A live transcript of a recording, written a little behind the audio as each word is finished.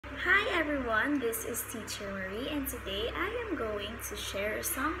Hi everyone, this is Teacher Marie and today I am going to share a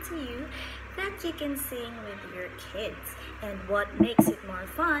song to you that you can sing with your kids. And what makes it more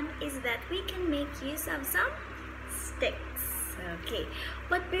fun is that we can make use of some sticks. Okay,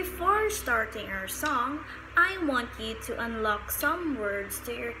 but before starting our song, I want you to unlock some words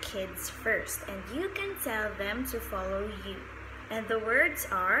to your kids first and you can tell them to follow you. And the words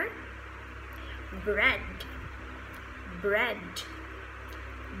are bread, bread,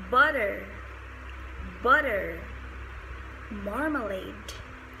 butter, butter, marmalade,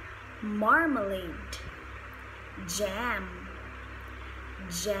 marmalade, jam,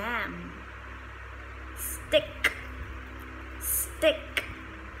 jam, stick, stick,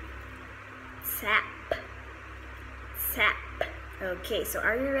 tap, tap. Okay, so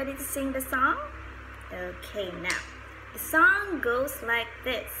are you ready to sing the song? Okay, now the song goes like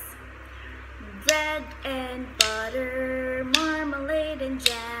this. Bread and butter, marmalade and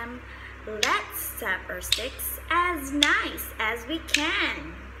jam. Let's tap our sticks as nice as we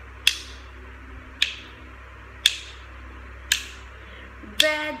can.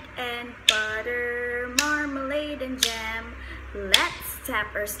 Bread and butter, marmalade and jam. Let's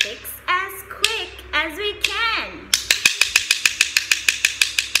tap our sticks as quick as we can.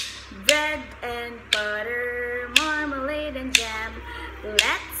 Bread and butter, marmalade and jam.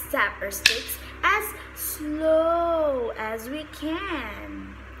 Let's tap our sticks as slow as we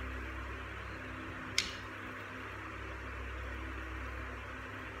can.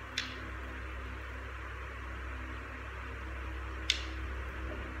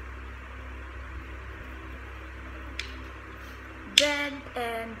 Bread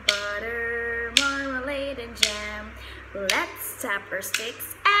and butter, marmalade and jam. Let's tap our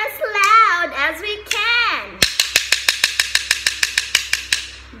sticks as loud as we can.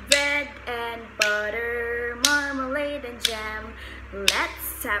 Bread and butter, marmalade and jam.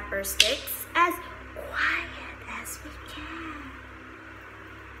 Let's tap our sticks as quiet as we can.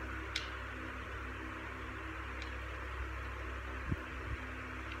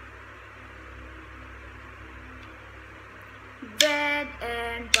 Bread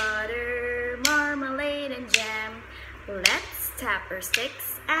and butter, marmalade and jam. Let's tap our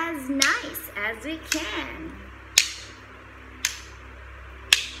sticks as nice as we can.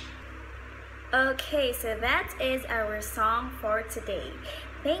 Okay, so that is our song for today.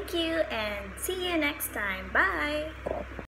 Thank you and see you next time. Bye!